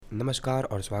नमस्कार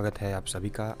और स्वागत है आप सभी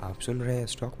का। आप सुन रहे हैं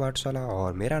स्टॉक पाठशाला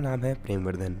और मेरा नाम है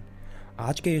प्रेमवर्धन।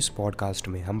 आज के इस पॉडकास्ट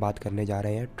में हम बात करने जा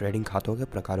रहे हैं ट्रेडिंग खातों के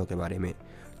प्रकारों के बारे में।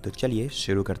 तो चलिए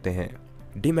शुरू करते हैं।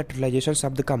 डीमैटेरियलाइजेशन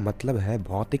शब्द का मतलब है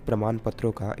भौतिक प्रमाण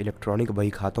पत्रों का इलेक्ट्रॉनिक बही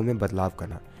खातों में बदलाव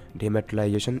करना।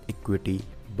 डीमैटेरियलाइजेशन equity,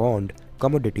 bond,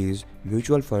 commodities,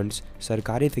 mutual funds,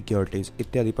 सरकारी सिक्योरिटीज़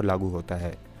इत्यादि पर लागू होता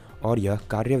है और यह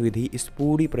कार्यविधि इस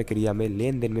पूरी प्रक्रिया में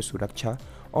लेन देन में सुरक्षा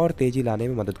और तेजी लाने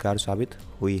में मददगार साबित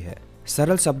हुई है।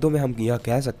 सरल शब्दों में हम यह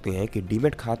कह सकते हैं कि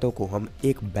डीमैट खातों को हम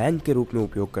एक बैंक के रूप में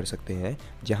उपयोग कर सकते हैं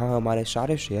जहां हमारे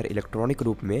सारे शेयर इलेक्ट्रॉनिक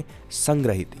रूप में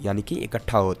संग्रहित यानी कि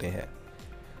इकट्ठा होते हैं।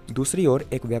 दूसरी ओर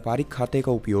एक व्यापारिक खाते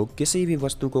का उपयोग किसी भी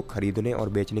वस्तु को खरीदने और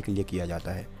बेचने के लिए किया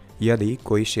जाता है। यदि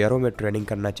कोई शेयरों में ट्रेडिंग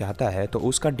करना चाहता है तो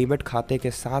उसका डीमैट खाते के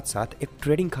साथ साथ एक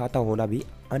ट्रेडिंग खाता होना भी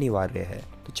अनिवार्य है।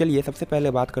 तो चलिए सबसे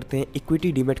पहले बात करते हैं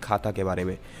इक्विटी डीमैट खाता के बारे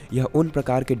में। यह उन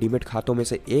प्रकार के डीमैट खातों में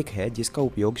से एक है जिसका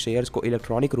उपयोग शेयर्स को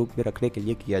इलेक्ट्रॉनिक रूप में रखने के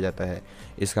लिए किया जाता है।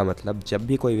 इसका मतलब जब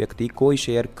भी कोई व्यक्ति कोई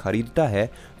शेयर खरीदता है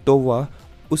तो वह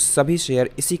उस सभी शेयर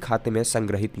इसी खाते में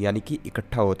संग्रहित यानी कि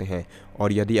इकट्ठा होते हैं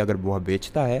और यदि अगर वह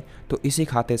बेचता है तो इसी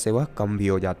खाते से वह कम भी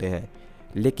हो जाते हैं।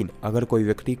 लेकिन अगर कोई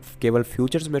व्यक्ति केवल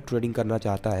फ्यूचर्स में ट्रेडिंग करना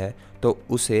चाहता है तो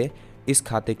उसे इस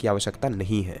खाते की आवश्यकता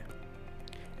नहीं है।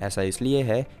 ऐसा इसलिए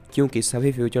है क्योंकि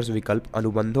सभी फ्यूचर्स विकल्प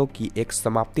अनुबंधों की एक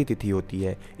समाप्ति तिथि होती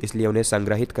है, इसलिए उन्हें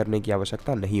संग्रहित करने की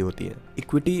आवश्यकता नहीं होती है।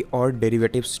 इक्विटी और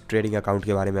डेरिवेटिव्स ट्रेडिंग अकाउंट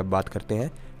के बारे में अब बात करते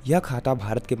हैं। यह खाता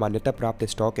भारत के मान्यता प्राप्त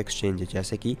स्टॉक एक्सचेंज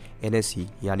जैसे कि एनएसई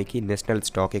यानी कि नेशनल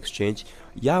स्टॉक एक्सचेंज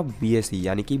या बीएसई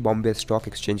यानी कि बॉम्बे स्टॉक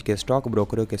एक्सचेंज के स्टॉक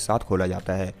ब्रोकरों के साथ खोला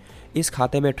जाता है। इस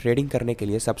खाते में ट्रेडिंग करने के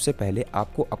लिए सबसे पहले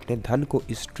आपको अपने धन को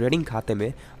इस ट्रेडिंग खाते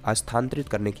में स्थानांतरित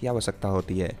करने की आवश्यकता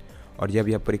होती है और जब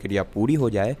यह प्रक्रिया पूरी हो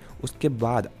जाए उसके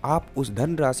बाद आप उस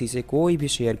धन राशि से कोई भी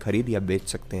शेयर खरीद या बेच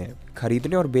सकते हैं।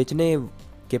 खरीदने और बेचने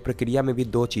के प्रक्रिया में भी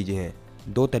दो चीज़ें हैं,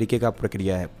 दो तरीके का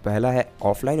प्रक्रिया है। पहला है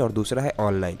ऑफलाइन और दूसरा है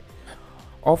ऑनलाइन।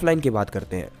 ऑफलाइन की बात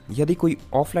करते हैं। यदि कोई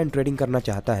ऑफलाइन ट्रेडिंग करना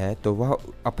चाहता है तो वह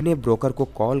अपने ब्रोकर को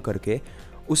कॉल करके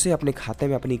उसे अपने खाते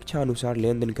में अपनी इच्छा अनुसार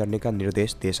लेन देन करने का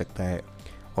निर्देश दे सकता है।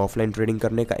 ऑफलाइन ट्रेडिंग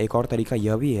करने का एक और तरीका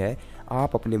यह भी है,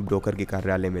 आप अपने ब्रोकर के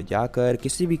कार्यालय में जाकर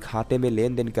किसी भी खाते में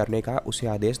लेन देन करने का उसे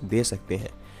आदेश दे सकते हैं,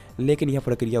 लेकिन यह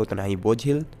प्रक्रिया उतना ही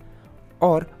बोझिल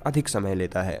और अधिक समय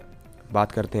लेता है।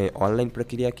 बात करते हैं ऑनलाइन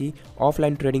प्रक्रिया की।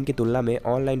 ऑफलाइन ट्रेडिंग की तुलना में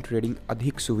ऑनलाइन ट्रेडिंग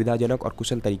अधिक सुविधाजनक और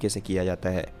कुशल तरीके से किया जाता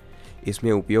है।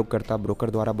 इसमें उपयोगकर्ता ब्रोकर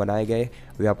द्वारा बनाए गए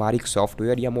व्यापारिक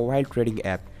सॉफ्टवेयर या मोबाइल ट्रेडिंग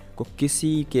ऐप को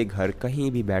किसी के घर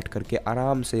कहीं भी बैठ करके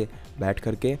आराम से बैठ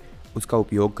करके उसका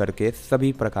उपयोग करके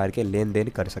सभी प्रकार के लेन देन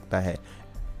कर सकता है।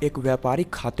 एक व्यापारिक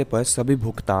खाते पर सभी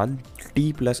भुगतान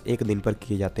T+1 दिन पर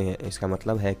किए जाते हैं। इसका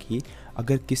मतलब है कि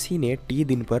अगर किसी ने T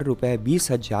दिन पर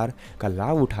 ₹20,000 का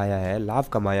लाभ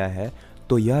कमाया है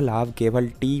तो यह लाभ केवल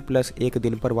T+1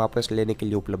 दिन पर वापस लेने के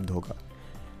लिए उपलब्ध होगा।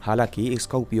 हालांकि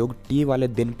इसका उपयोग T वाले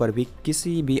दिन पर भी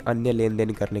किसी भी अन्य लेन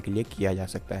देन करने के लिए किया जा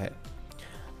सकता है।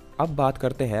 अब बात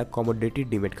करते हैं कमोडिटी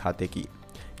डीमैट खाते की।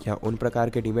 यह उन प्रकार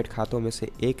के डीमैट खातों में से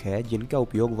एक है जिनका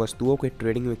उपयोग वस्तुओं के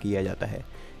ट्रेडिंग में किया जाता है।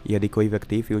 यदि कोई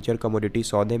व्यक्ति फ्यूचर कमोडिटी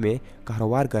सौदे में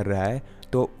कारोबार कर रहा है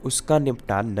तो उसका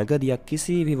निपटान नकद या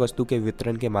किसी भी वस्तु के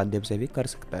वितरण के माध्यम से भी कर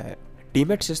सकता है।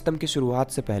 डीमैट सिस्टम की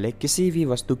शुरुआत से पहले किसी भी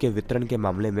वस्तु के वितरण के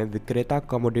मामले में विक्रेता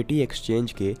कमोडिटी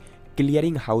एक्सचेंज के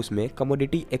क्लियरिंग हाउस में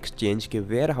कमोडिटी एक्सचेंज के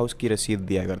वेयर हाउस की रसीद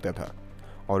दिया करता था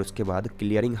और उसके बाद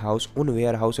क्लियरिंग हाउस उन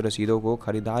वेयर हाउस रसीदों को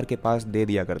खरीदार के पास दे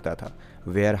दिया करता था।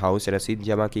 वेयर हाउस रसीद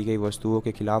जमा की गई वस्तुओं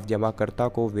के खिलाफ जमाकर्ता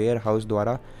को वेयर हाउस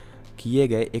द्वारा किए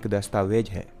गए एक दस्तावेज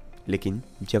है। लेकिन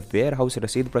जब वेयर हाउस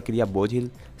रसीद प्रक्रिया बोझिल,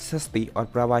 सस्ती और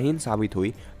प्रवाहीन साबित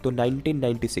हुई तो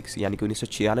 1996 यानी कि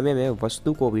 1996 में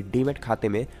वस्तु को भी डीमैट खाते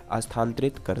में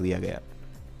स्थानांतरित कर दिया गया।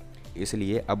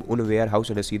 इसलिए अब उन वेयर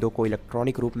हाउस रसीदों को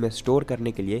इलेक्ट्रॉनिक रूप में स्टोर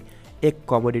करने के लिए एक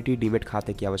कमोडिटी डीमैट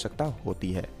खाते की आवश्यकता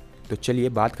होती है। तो चलिए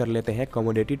बात कर लेते हैं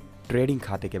कमोडिटी ट्रेडिंग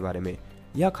खाते के बारे में।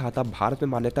 यह खाता भारत में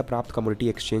मान्यता प्राप्त कमोडिटी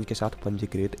एक्सचेंज के साथ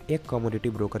पंजीकृत एक कमोडिटी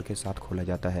ब्रोकर के साथ खोला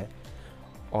जाता है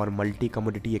और मल्टी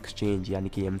कमोडिटी एक्सचेंज यानी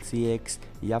कि MCX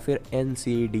या फिर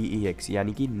NCDEX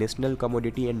यानी कि national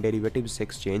commodity and derivatives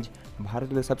exchange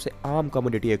Bharat में सबसे आम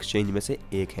कमोडिटी एक्सचेंज में से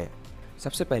एक है।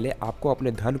 सबसे पहले आपको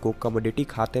अपने धन को कमोडिटी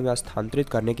खाते में स्थानांतरित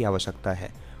करने की आवश्यकता है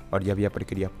और जब यह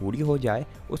प्रक्रिया पूरी हो जाए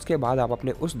उसके बाद आप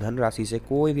अपने उस धनराशि से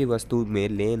कोई भी वस्तु में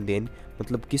लेन देन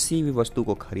मतलब किसी भी वस्तु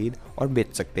को खरीद और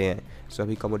बेच सकते हैं।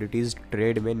 सभी कमोडिटीज़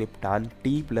ट्रेड में निपटान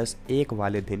T+1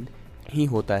 वाले दिन ही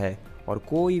होता है और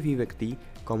कोई भी व्यक्ति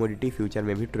कमोडिटी फ्यूचर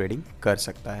में भी ट्रेडिंग कर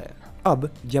सकता है। अब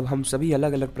जब हम सभी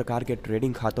अलग अलग प्रकार के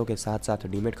ट्रेडिंग खातों के साथ साथ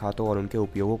डीमैट खातों और उनके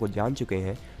उपयोगों को जान चुके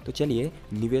हैं तो चलिए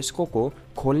निवेशकों को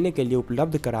खोलने के लिए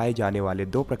उपलब्ध कराए जाने वाले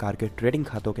दो प्रकार के ट्रेडिंग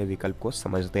खातों के विकल्प को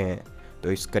समझते हैं।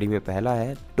 तो इस कड़ी में पहला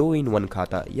है 2 in 1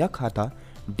 खाता। यह खाता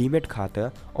डीमैट खाता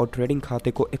और ट्रेडिंग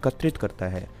खाते को एकत्रित करता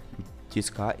है,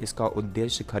 जिसका इसका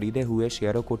उद्देश्य खरीदे हुए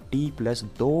शेयरों को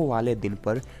T+2 वाले दिन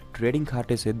पर ट्रेडिंग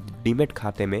खाते से डीमैट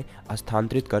खाते में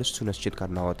स्थानांतरित कर सुनिश्चित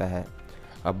करना होता है।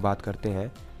 अब बात करते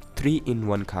हैं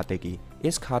 3-in-1 खाते की।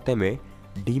 इस खाते में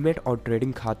डीमैट और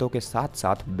ट्रेडिंग खातों के साथ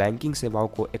साथ बैंकिंग सेवाओं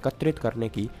को एकत्रित करने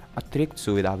की अतिरिक्त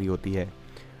सुविधा भी होती है।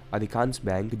 अधिकांश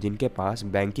बैंक जिनके पास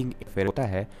बैंकिंग फेयर होता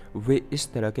है वे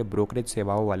इस तरह के ब्रोकरेज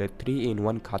सेवाओं वाले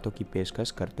 3-in-1 खातों की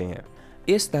पेशकश करते हैं।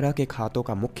 इस तरह के खातों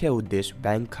का मुख्य उद्देश्य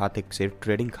बैंक खाते से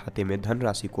ट्रेडिंग खाते में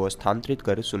धनराशि को स्थानांतरित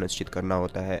कर सुनिश्चित करना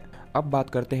होता है। अब बात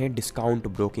करते हैं डिस्काउंट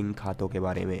ब्रोकिंग खातों के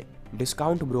बारे में।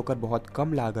 डिस्काउंट ब्रोकर बहुत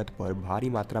कम लागत पर भारी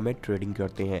मात्रा में ट्रेडिंग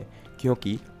करते हैं,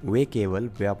 क्योंकि वे केवल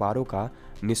व्यापारों का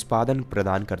निष्पादन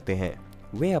प्रदान करते हैं।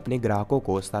 वे अपने ग्राहकों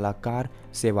को सलाहकार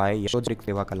सेवाएं या अतिरिक्त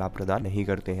सेवा का लाभ प्रदान नहीं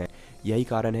करते हैं। यही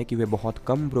कारण है कि वे बहुत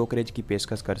कम ब्रोकरेज की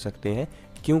पेशकश कर सकते हैं,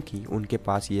 क्योंकि उनके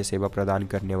पास ये सेवा प्रदान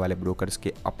करने वाले ब्रोकर्स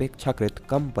के अपेक्षाकृत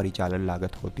कम परिचालन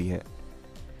लागत होती है।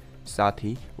 साथ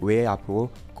ही वे आपको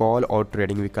कॉल और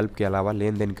ट्रेडिंग विकल्प के अलावा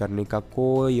लेन देन करने का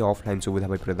कोई ऑफलाइन सुविधा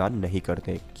भी प्रदान नहीं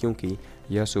करते, क्योंकि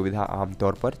यह सुविधा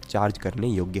आमतौर पर चार्ज करने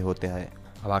योग्य होते हैं।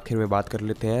 अब आखिर में बात कर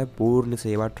लेते हैं पूर्ण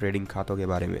सेवा ट्रेडिंग खातों के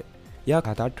बारे में। यह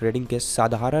खाता ट्रेडिंग के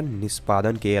साधारण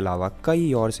निष्पादन के अलावा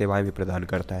कई और सेवाएं भी प्रदान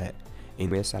करता है।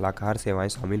 इनमें सलाहकार सेवाएं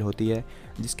शामिल होती है,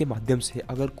 जिसके माध्यम से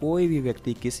अगर कोई भी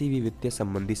व्यक्ति किसी भी वित्तीय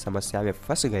संबंधी समस्या में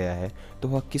फंस गया है तो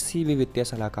वह किसी भी वित्तीय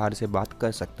सलाहकार से बात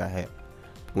कर सकता है।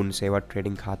 पूर्ण सेवा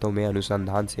ट्रेडिंग खातों में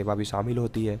अनुसंधान सेवा भी शामिल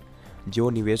होती है, जो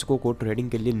निवेशकों को ट्रेडिंग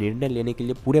के लिए निर्णय लेने के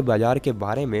लिए पूरे बाजार के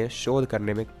बारे में शोध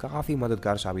करने में काफ़ी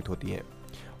मददगार साबित होती है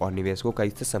और निवेशकों का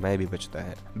इससे समय भी बचता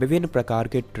है। विभिन्न प्रकार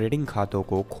के ट्रेडिंग खातों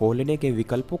को खोलने के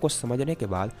विकल्पों को समझने के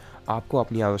बाद आपको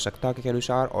अपनी आवश्यकता के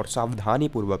अनुसार और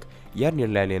सावधानीपूर्वक यह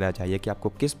निर्णय लेना चाहिए कि आपको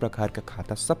किस प्रकार का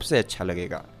खाता सबसे अच्छा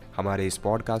लगेगा। हमारे इस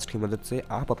पॉडकास्ट की मदद से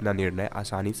आप अपना निर्णय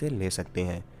आसानी से ले सकते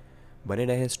हैं। बने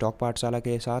रहें स्टॉक पाठशाला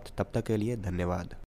के साथ, तब तक के लिए धन्यवाद।